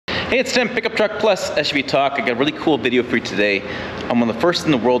Hey, it's Tim, Pickup Truck Plus SUV Talk. I got a really cool video for you today. I'm one of the first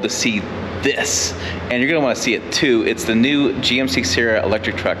in the world to see this, and you're gonna wanna see it too. It's the new GMC Sierra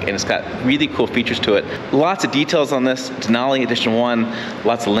electric truck, and it's got really cool features to it. Lots of details on this, Denali Edition 1,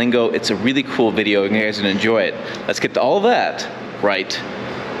 lots of lingo. It's a really cool video, and you guys are gonna enjoy it. Let's get to all of that right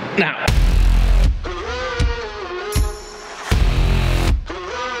now.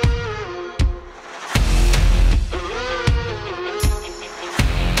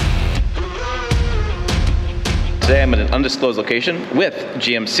 Today I'm at an undisclosed location with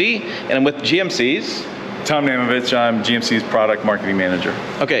GMC, and I'm with GMC's Tom Namovich. I'm GMC's product marketing manager.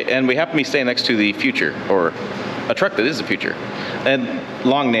 Okay, and we happen to be staying next to the Future, or a truck that is the Future. And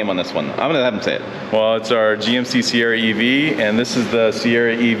long name on this one. I'm gonna have him say it. Well, it's our GMC Sierra EV, and this is the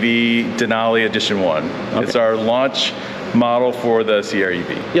Sierra EV Denali Edition 1. Okay. It's our launch model for the Sierra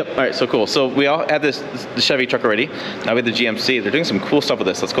EV. Yep, all right, so cool. So we all had the Chevy truck already. Now we have the GMC. They're doing some cool stuff with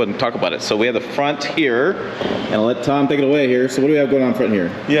this. Let's go ahead and talk about it. So we have the front here, and I'll let Tom take it away here. So what do we have going on front here?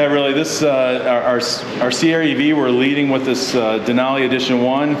 Yeah, really, this our Sierra EV, we're leading with this Denali Edition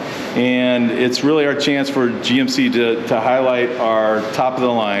 1, and it's really our chance for GMC to highlight our top of the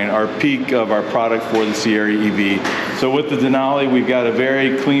line, our peak of our product for the Sierra EV. So with the Denali, we've got a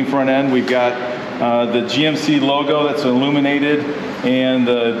very clean front end. We've got the GMC logo that's illuminated, and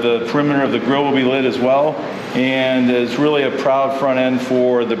the perimeter of the grille will be lit as well. And it's really a proud front end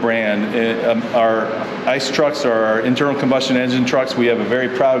for the brand. Our ICE trucks are our internal combustion engine trucks. We have a very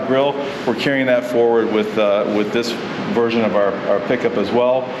proud grille. We're carrying that forward with this version of our pickup as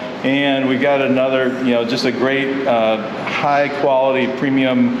well. And we got another, just a great high quality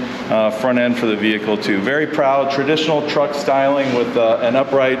premium front end for the vehicle too. Very proud, traditional truck styling with an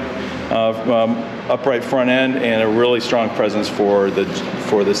upright front end and a really strong presence for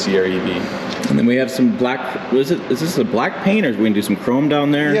the Sierra EV. And then we have some black, is this a black paint, or are we going to do some chrome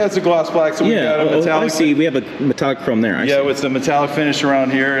down there? Yeah, it's a gloss black, so we've got a metallic. I see, we have a metallic chrome there. I see. It's a metallic finish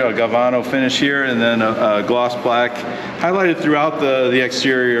around here, a Galvano finish here, and then a gloss black highlighted throughout the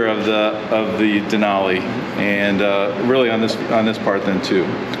exterior of the Denali, and really on this part then too.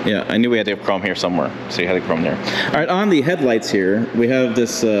 Yeah, I knew we had to have chrome here somewhere, so you had the chrome there. All right, on the headlights here, we have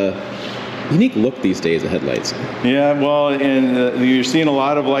this unique look these days of headlights. Yeah, well, and you're seeing a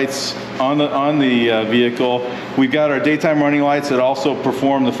lot of lights on the vehicle. We've got our daytime running lights that also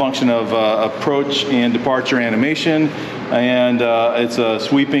perform the function of approach and departure animation, and it's a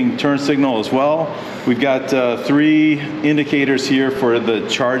sweeping turn signal as well. We've got 3 indicators here for the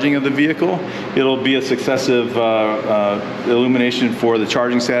charging of the vehicle. It'll be a successive illumination for the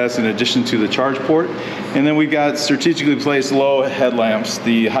charging status in addition to the charge port. And then we've got strategically placed low headlamps,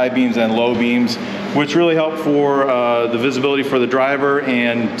 the high beams and low beams, which really help for the visibility for the driver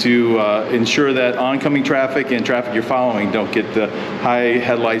and to ensure that oncoming traffic and traffic you're following don't get the high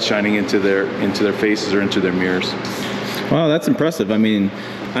headlights shining into their faces or into their mirrors. Wow, that's impressive. I mean,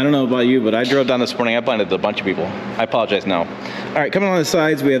 I don't know about you, but I drove down this morning. I blinded a bunch of people. I apologize now. All right, coming on the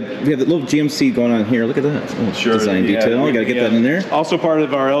sides, we have the little GMC going on here. Look at that. Oh, sure. Design detail. You got to get that in there. Also part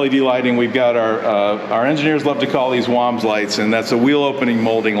of our LED lighting, we've got our engineers love to call these WOMS lights, and that's a wheel opening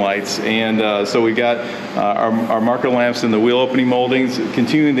molding lights. And so we got our marker lamps and the wheel opening moldings,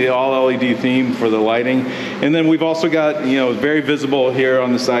 continuing the all LED theme for the lighting. And then we've also got, very visible here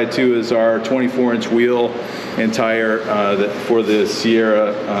on the side too is our 24-inch wheel and tire for the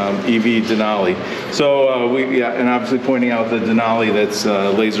Sierra EV Denali. So and obviously pointing out the Denali that's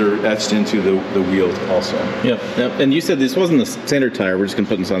laser etched into the wheel also. Yep. And you said this wasn't a standard tire. We're just gonna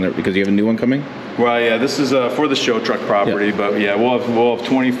put this on there because you have a new one coming. Well, yeah, this is for the show truck property, yep. But yeah, we'll have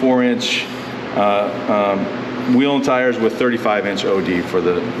 24-inch wheel and tires with 35-inch OD for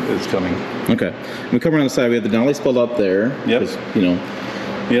it's coming. Okay. We come around the side. We have the Denali spelled out there. Yep.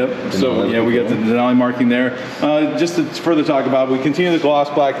 Yep. So yeah, we got the Denali marking there. Just to further talk about, we continue the gloss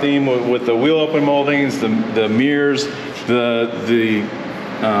black theme with the wheel open moldings, the mirrors, the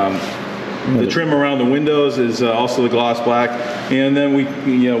trim around the windows is also the gloss black, and then we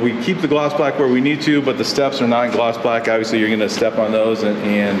keep the gloss black where we need to, but the steps are not in gloss black. Obviously, you're going to step on those,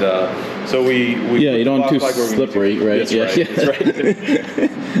 and so we you don't want too slippery, right? That's right. That's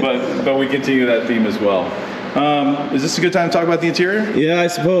right. but we continue that theme as well. Is this a good time to talk about the interior? Yeah, I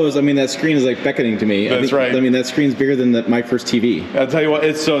suppose. I mean, that screen is like beckoning to me. That's right. I mean, that screen's bigger than my first TV. I'll tell you what,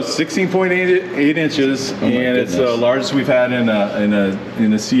 it's 16.8 inches, and it's the largest we've had in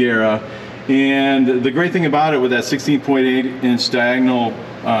a Sierra. And the great thing about it with that 16.8 inch diagonal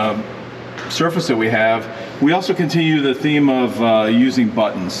surface that we have We also continue the theme of using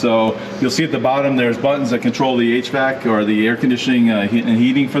buttons. So you'll see at the bottom there's buttons that control the HVAC or the air conditioning and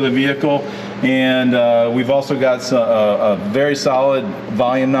heating for the vehicle. And we've also got a very solid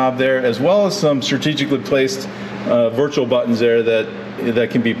volume knob there, as well as some strategically placed virtual buttons there that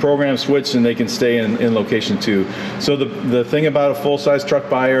can be program switched, and they can stay in location too. So the thing about a full-size truck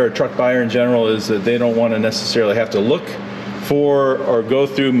buyer or truck buyer in general is that they don't want to necessarily have to look for or go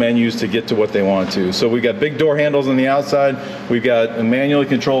through menus to get to what they want to. So we've got big door handles on the outside. We've got manually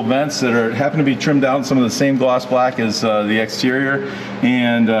controlled vents that happen to be trimmed out in some of the same gloss black as the exterior,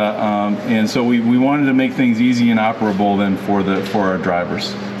 and so we wanted to make things easy and operable then for our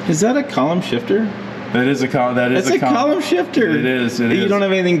drivers. Is that a column shifter? That is a column shifter. It is. You don't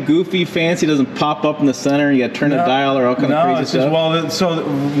have anything goofy, fancy. It doesn't pop up in the center. You got to turn the dial or all kind of crazy stuff. Well, so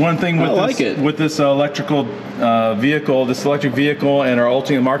one thing with this electric vehicle and our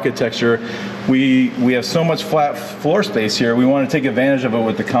Ultium architecture, we have so much flat floor space here. We want to take advantage of it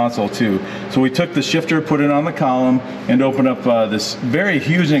with the console too. So we took the shifter, put it on the column, and opened up this very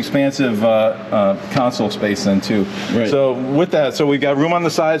huge and expansive console space then too. Right. So with that, we've got room on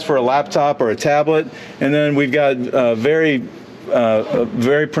the sides for a laptop or a tablet, and then we've got very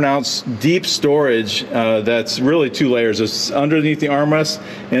pronounced deep storage that's really 2 layers. It's underneath the armrest,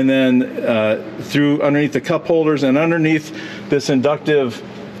 and then through underneath the cup holders, and underneath this inductive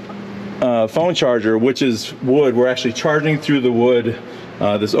phone charger, which is wood. We're actually charging through the wood,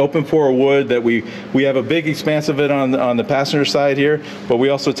 this open pore wood that we have a big expanse of it on the passenger side here, but we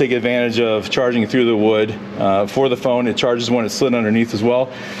also take advantage of charging through the wood for the phone. It charges when it's slid underneath as well.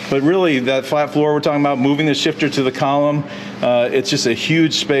 But really, that flat floor we're talking about, moving the shifter to the column, it's just a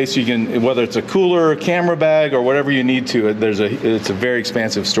huge space. You can, whether it's a cooler, camera bag, or whatever you need to, it's a very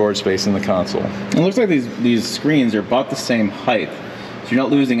expansive storage space in the console. It looks like these screens are about the same height. You're not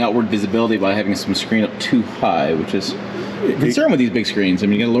losing outward visibility by having some screen up too high, which is a concern with these big screens. I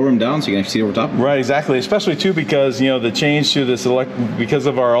mean, you got to lower them down so you can actually see over top of them. Right, exactly. Especially too because the change to this because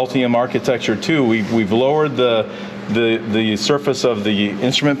of our Ultium architecture too, we've lowered the surface of the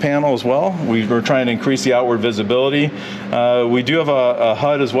instrument panel as well. We're trying to increase the outward visibility. We do have a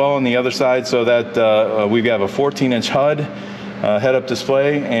HUD as well on the other side, so that we have a 14-inch HUD. Head-up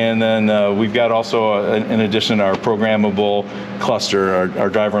display, and then we've got also, in addition, our programmable cluster, our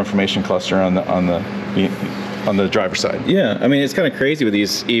driver information cluster on the driver's side. Yeah, I mean, it's kind of crazy with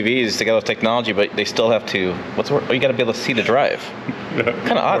these EVs. They got all the technology, but they still have to. What's the word? Oh, you got to be able to see the drive. Kind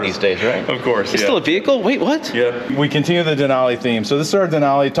of odd these days, right? Of course. It's still a vehicle? Wait, what? Yeah. We continue the Denali theme. So this is our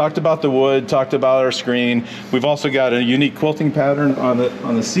Denali. Talked about the wood. Talked about our screen. We've also got a unique quilting pattern on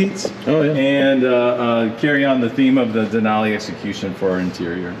the seats. Oh yeah. And carry on the theme of the Denali execution for our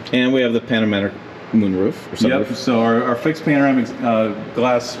interior. And we have the panoramic moonroof. Or sunroof. Yep. So our fixed panoramic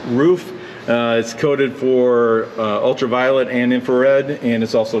glass roof. It's coated for ultraviolet and infrared, and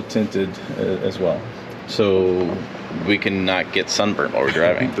it's also tinted as well. So we can not get sunburnt while we're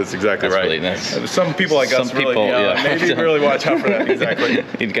driving. That's exactly right. Really nice. Some people like us really, maybe really watch out for that. Exactly.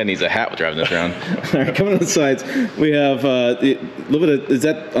 He guy needs a hat with driving this around. All right, coming on the sides, we have a little bit of, is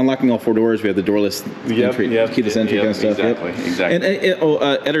that unlocking all 4 doors? We have the doorless entry, keyless entry kind of stuff. Exactly. And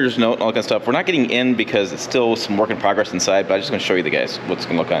editor's note, all that kind of stuff. We're not getting in because it's still some work in progress inside, but I'm just going to show you the guys what's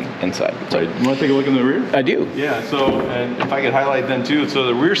going to look on inside. So, you want to take a look in the rear? I do. Yeah, so and if I could highlight then too, so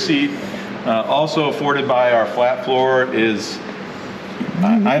the rear seat, also afforded by our flat floor, is,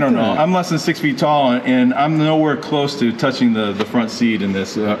 I don't know, I'm less than 6 feet tall, and I'm nowhere close to touching the front seat in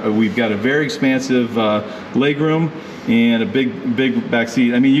this. We've got a very expansive legroom and a big back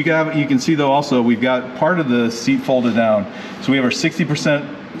seat. I mean, you can see though also we've got part of the seat folded down. So we have our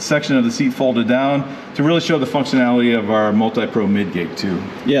 60% section of the seat folded down to really show the functionality of our multi-pro mid-gate too.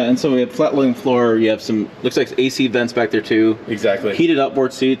 Yeah, and so we have flat lying floor. You have some, looks like AC vents back there too. Exactly. Heated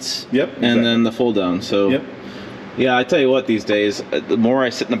upboard seats. Yep. And exactly. then the fold down. So. Yep. Yeah, I tell you what, these days, the more I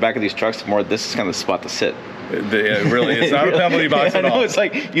sit in the back of these trucks, the more this is kind of the spot to sit. It really is. Not a penalty box at all. I know, it's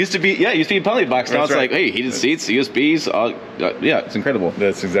like, used to be a penalty box. Now it's like, hey, heated seats, USBs, yeah, it's incredible.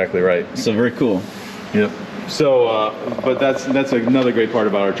 That's exactly right. So very cool. Yep. So, but that's another great part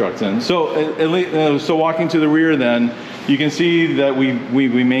about our trucks then. So, so walking to the rear then, you can see that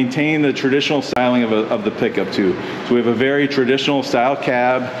we maintain the traditional styling of the pickup too. So we have a very traditional style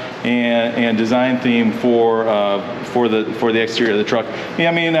cab and design theme for the exterior of the truck. Yeah,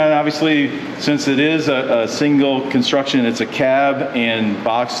 I mean, and obviously, since it is a single construction, it's a cab and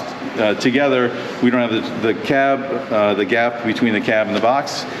boxed together. We don't have the gap between the cab and the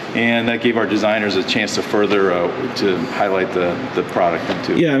box, and that gave our designers a chance to further to highlight the product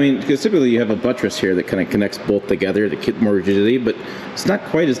too. Yeah, I mean, because typically you have a buttress here that kind of connects both together to get more rigidity, but it's not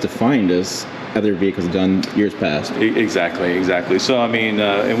quite as defined as other vehicles have done years past. Exactly. So I mean,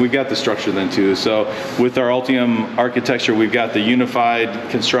 and we've got the structure then too. So with our Ultium architecture, we've got the unified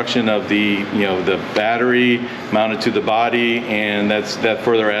construction of the the battery mounted to the body, and that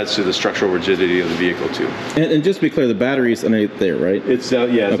further adds to the structural rigidity of the vehicle too. And just to be clear, the battery is underneath there, right? It's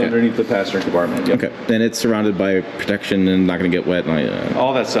it's underneath the passenger compartment. Yep. Okay, and it's surrounded by protection and not going to get wet. And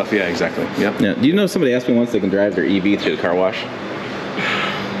all that stuff. Yeah, exactly. Yep. Yeah. Do you know somebody asked me once they can drive their EV through the car wash?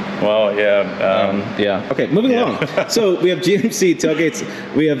 Well, yeah. Yeah. Okay, moving along. So we have GMC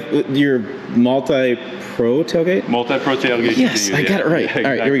tailgates. We have your multi-pro tailgate. Multi-pro tailgate. Yes, I got it right. Yeah, all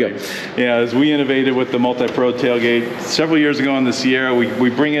right, here we go. Yeah, as we innovated with the multi-pro tailgate several years ago on the Sierra, we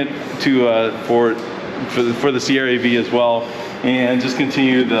bring it to for the Sierra EV as well, and just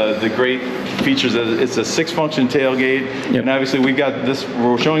continue the great features. It's a 6-function tailgate, and obviously we've got this.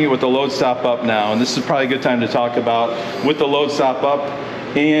 We're showing it with the load stop up now, and this is probably a good time to talk about with the load stop up.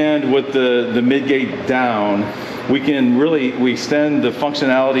 And with the midgate down, we extend the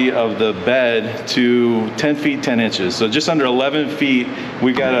functionality of the bed to 10 feet 10 inches. So just under 11 feet,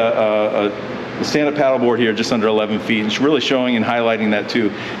 we've got a stand-up paddleboard here just under 11 feet. It's really showing and highlighting that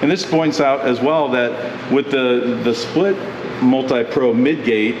too. And this points out as well that with the split multi-pro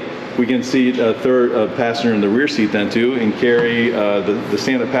midgate, we can seat a third passenger in the rear seat then too, and carry the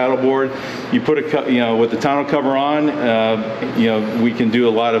stand-up paddleboard. You put with the tonneau cover on, we can do a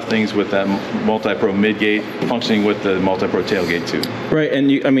lot of things with that multi-pro midgate, functioning with the multi-pro tailgate too. Right,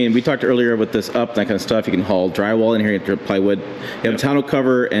 and we talked earlier with this up, that kind of stuff. You can haul drywall in here, you have plywood. You have a tonneau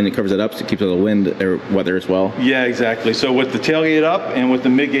cover, and it covers it up so it keeps out the wind or weather as well. Yeah, exactly. So with the tailgate up and with the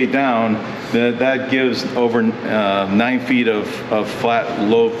midgate down, that gives over 9 feet of flat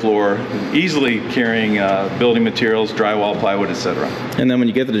low floor, easily carrying building materials, drywall, plywood, etc. And then when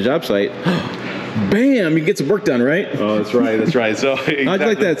you get to the job site, bam, you get some work done, right? Oh, that's right. So exactly. How'd you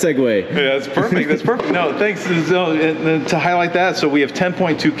like that segue? Yeah, that's perfect. No, thanks. So, to highlight that, so we have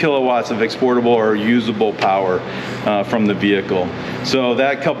 10.2 kilowatts of exportable or usable power from the vehicle. So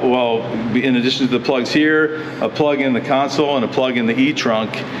that in addition to the plugs here, a plug in the console and a plug in the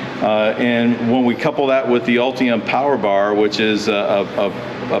e-trunk, and when we couple that with the Ultium power bar, which is a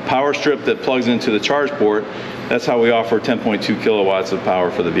power strip that plugs into the charge port, that's how we offer 10.2 kilowatts of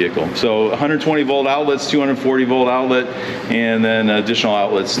power for the vehicle. So 120 volt outlets, 240 volt outlet, and then additional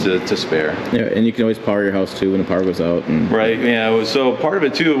outlets to spare. Yeah, and you can always power your house too when the power goes out. Right. Yeah. So part of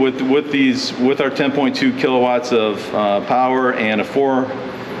it too with our 10.2 kilowatts of power and a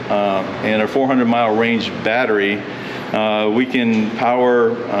 400 mile range battery, we can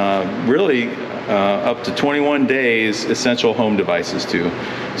power really up to 21 days essential home devices too.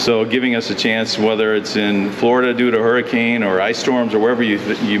 So giving us a chance, whether it's in Florida due to hurricane or ice storms or wherever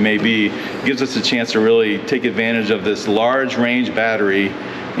you may be, gives us a chance to really take advantage of this large range battery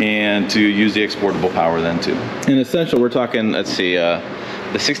and to use the exportable power then too. In essential, we're talking, let's see,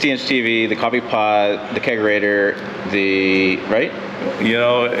 the 60-inch TV, the coffee pot, the kegerator, right?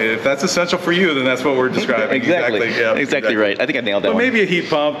 If that's essential for you, then that's what we're describing. Exactly right. I think I nailed that one. Maybe a heat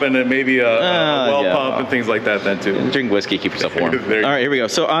pump and then maybe a well pump and things like that then too. Drink whiskey, keep yourself warm. All right, here we go.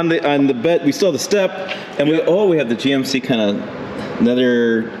 So on the bed, we still have the step, and we have the GMC kind of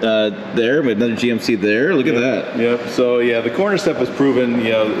another there, but another GMC there. Look at that. Yep. So the corner step has proven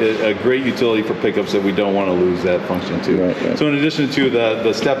a great utility for pickups that we don't want to lose that function too. Right. So in addition to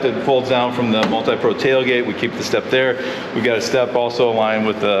the step that folds down from the multi-pro tailgate, we keep the step there. We've got a step also aligned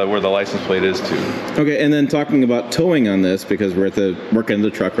with where the license plate is too. Okay, and then talking about towing on this, because we're at the work end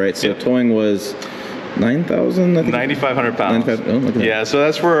of the truck, right? So towing was 9,000, I think? 9,500 pounds. 9,500. Oh, look at that. Yeah, so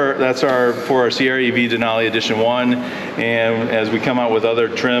that's for our Sierra EV Denali Edition 1, and as we come out with other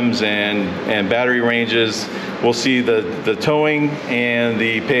trims and battery ranges, we'll see the towing and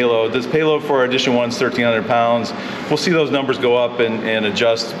the payload. This payload for Edition 1 is 1,300 pounds. We'll see those numbers go up and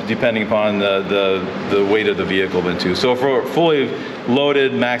adjust depending upon the weight of the vehicle then too. So for fully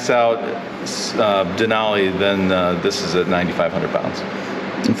loaded, max out Denali, then this is at 9,500 pounds.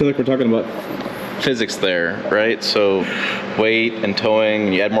 I feel like we're talking about physics there, right? So weight and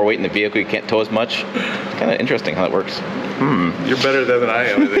towing, you add more weight in the vehicle, you can't tow as much. Kind of interesting how that works. You're better than I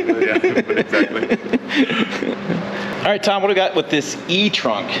am, I think. Yeah, but exactly. All right, Tom, what do we got with this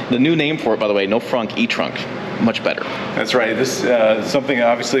e-trunk? The new name for it, by the way, no frunk, e-trunk. Much better. That's right. This something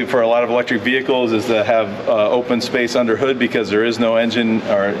obviously for a lot of electric vehicles is to have open space under hood because there is no engine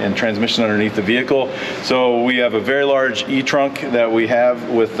and transmission underneath the vehicle. So we have a very large e-trunk that we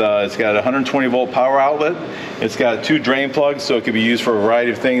have with, it's got a 120 volt power outlet. It's got 2 drain plugs, so it could be used for a variety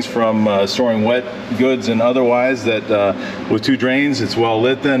of things from storing wet goods and otherwise that with 2 drains, it's well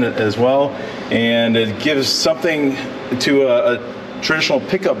lit then as well. And it gives something to traditional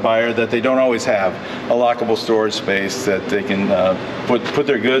pickup buyer that they don't always have a lockable storage space that they can put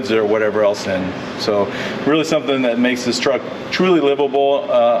their goods or whatever else in. So really something that makes this truck truly livable,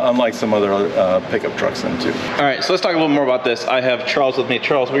 unlike some other pickup trucks then too. All right, so let's talk a little more about this. I have Charles with me.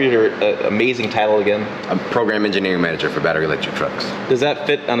 Charles, what is your amazing title again? I'm Program Engineering Manager for battery electric trucks. Does that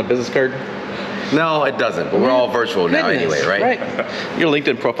fit on a business card? No, it doesn't, but we're all virtual now anyway, right? Your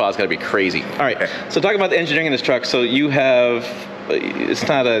LinkedIn profile has got to be crazy. All right, so talking about the engineering in this truck, so you have, it's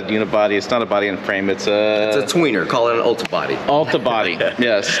not a unibody, it's not a body and frame, it's a tweener, call it an Ulta body. Ulta body,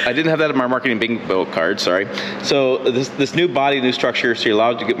 yes. I didn't have that in my marketing bingo card, sorry. So this new body, new structure, so you're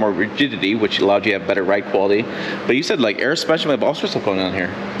allowed to get more rigidity, which allowed you to have better ride quality. But you said like air suspension, we have all sorts of stuff going on here.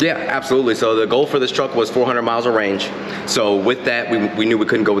 Yeah, absolutely. So the goal for this truck was 400 miles of range. So with that, we knew we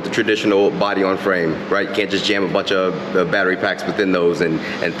couldn't go with the traditional body on frame, right? You can't just jam a bunch of battery packs within those and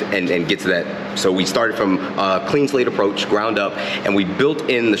get to that. So we started from a clean slate approach, ground up, and we built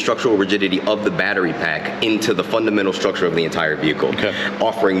in the structural rigidity of the battery pack into the fundamental structure of the entire vehicle,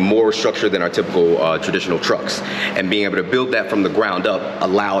 offering more structure than our typical traditional trucks. And being able to build that from the ground up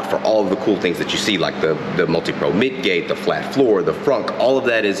allowed for all of the cool things that you see, like the multi-pro mid-gate, the flat floor, the frunk, all of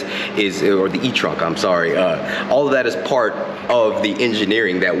that is or the e-trunk, I'm sorry, all of that is part of the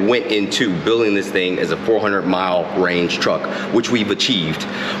engineering that went into building this thing as a 400-mile range truck, which we've achieved,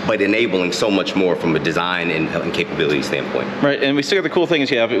 but enabling so much more from a design and capability standpoint. Right, and we still got the cool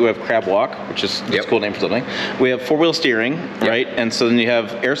things we have crab walk, which is a cool name for something. We have four-wheel steering, right? And so then you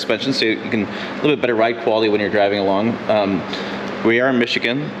have air suspension, so you can a little bit better ride quality when you're driving along. We are in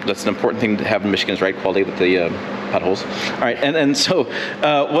Michigan. That's an important thing to have in Michigan is ride quality with the potholes. All right, and so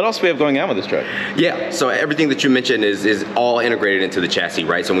what else do we have going on with this truck? Yeah, so everything that you mentioned is all integrated into the chassis,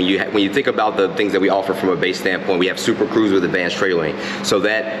 right? So when you think about the things that we offer from a base standpoint, we have Super Cruise with advanced trailering. So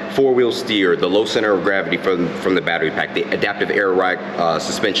that four-wheel steer, the low center of gravity from the battery pack, the adaptive air ride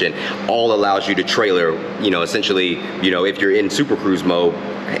suspension, all allows you to trailer, essentially, if you're in Super Cruise mode,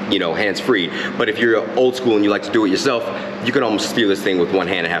 hands-free. But if you're old school and you like to do it yourself, you can almost steer this thing with one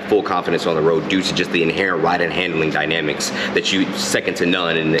hand and have full confidence on the road due to just the inherent ride and handling dynamics that you second to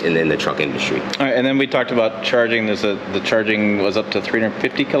none in the truck industry. All right, and then we talked about charging. The charging was up to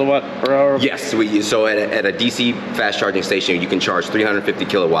 350 kilowatt per hour? Yes, so at a DC fast charging station, you can charge 350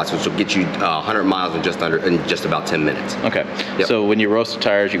 kilowatts, which will get you 100 miles in just about 10 minutes. Okay, so when you roast the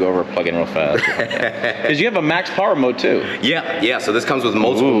tires, you go over plug in real fast. Because you have a max power mode too. Yeah, so this comes with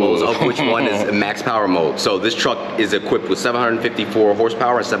multiple modes, of which one is a max power mode. So this truck is equipped with 754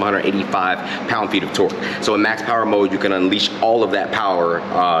 horsepower and 785 pound-feet of torque. So in max power mode, you can unleash all of that power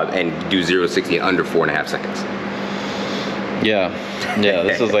and do 0 to 60 in under 4.5 seconds. Yeah,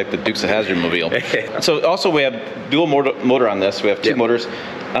 this is like the Dukes of Hazzard mobile. So also we have dual motor on this. We have two motors.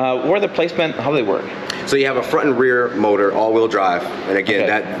 Where are the placement? How do they work? So you have a front and rear motor, all-wheel drive, and again,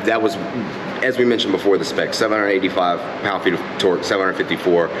 that was, as we mentioned before, the specs, 785 pound-feet of torque,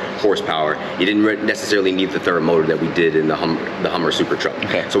 754 horsepower. You didn't necessarily need the third motor that we did in the Hummer Super Truck.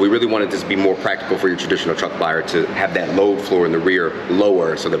 So we really wanted this to be more practical for your traditional truck buyer to have that load floor in the rear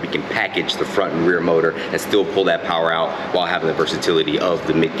lower so that we can package the front and rear motor and still pull that power out while having the versatility of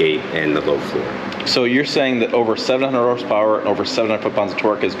the mid-gate and the low floor. So you're saying that over 700 horsepower and over 700 foot-pounds of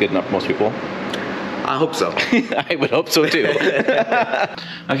torque is good enough for most people? I hope so. I would hope so too.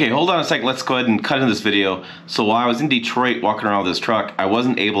 Okay, hold on a second. Let's go ahead and cut into this video. So while I was in Detroit walking around with this truck, I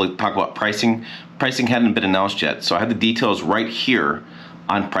wasn't able to talk about pricing. Pricing hadn't been announced yet. So I have the details right here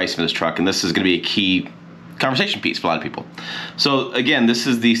on pricing for this truck, and this is going to be a key conversation piece for a lot of people. So again, this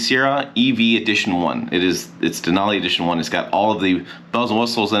is the Sierra EV Edition 1. It's Denali Edition 1. It's got all of the bells and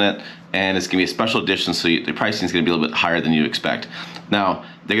whistles in it, and it's going to be a special edition, so the pricing is going to be a little bit higher than you expect. Now,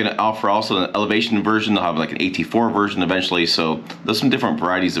 they're going to offer also an elevation version. They'll have like an AT4 version eventually, so there's some different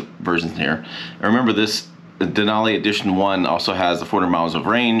varieties of versions here. And remember, this Denali Edition 1 also has the 400 miles of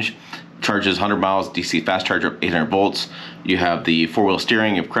range, charges 100 miles, DC fast charger up 800 volts. You have the four-wheel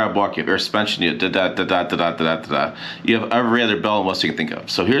steering, you have crab walk, you have air suspension, you have You have every other bell and whistle you can think of.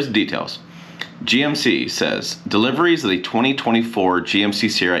 So here's the details. GMC says deliveries of the 2024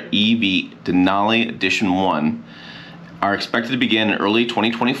 GMC Sierra EV Denali Edition 1 are expected to begin in early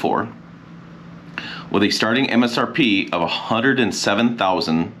 2024 with a starting MSRP of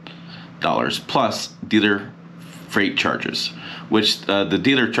 $107,000 plus dealer freight charges, which the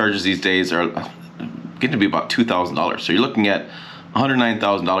dealer charges these days are getting to be about $2,000. So you're looking at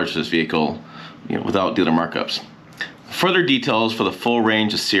 $109,000 for this vehicle, without dealer markups. Further details for the full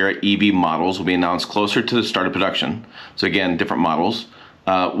range of Sierra EV models will be announced closer to the start of production. So again, different models,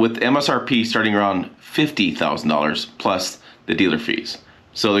 with MSRP starting around $50,000 plus the dealer fees.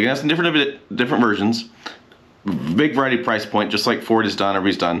 So they're gonna have some different versions. big variety price point, just like Ford has done,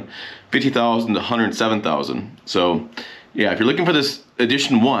 everybody's done, $50,000 to $107,000. So yeah, if you're looking for this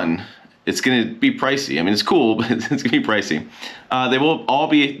edition 1, it's going to be pricey. I mean, it's cool, but it's going to be pricey. They will all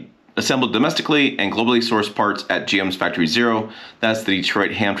be assembled domestically and globally sourced parts at GM's Factory Zero. That's the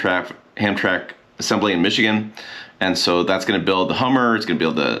Detroit Hamtramck assembly in Michigan. And so that's going to build the Hummer. It's going to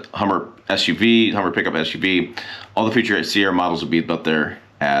build the Hummer SUV, Hummer pickup SUV. All the future Sierra models will be built there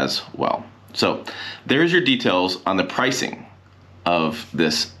as well. So there's your details on the pricing of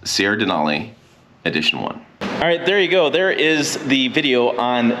this Sierra Denali Edition 1. All right, there you go. There is the video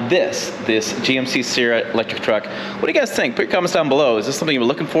on this GMC Sierra electric truck. What do you guys think? Put your comments down below. Is this something you were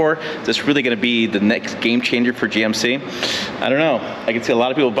looking for? Is this really going to be the next game changer for GMC? I don't know. I can see a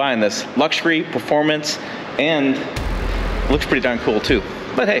lot of people buying this. Luxury, performance, and looks pretty darn cool too.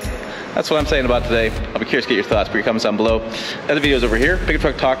 But hey, that's what I'm saying about today. I'll be curious to get your thoughts. Put your comments down below. Other videos over here.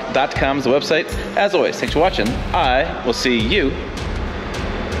 PickupTruckTalk.com is the website. As always, thanks for watching. I will see you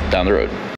down the road.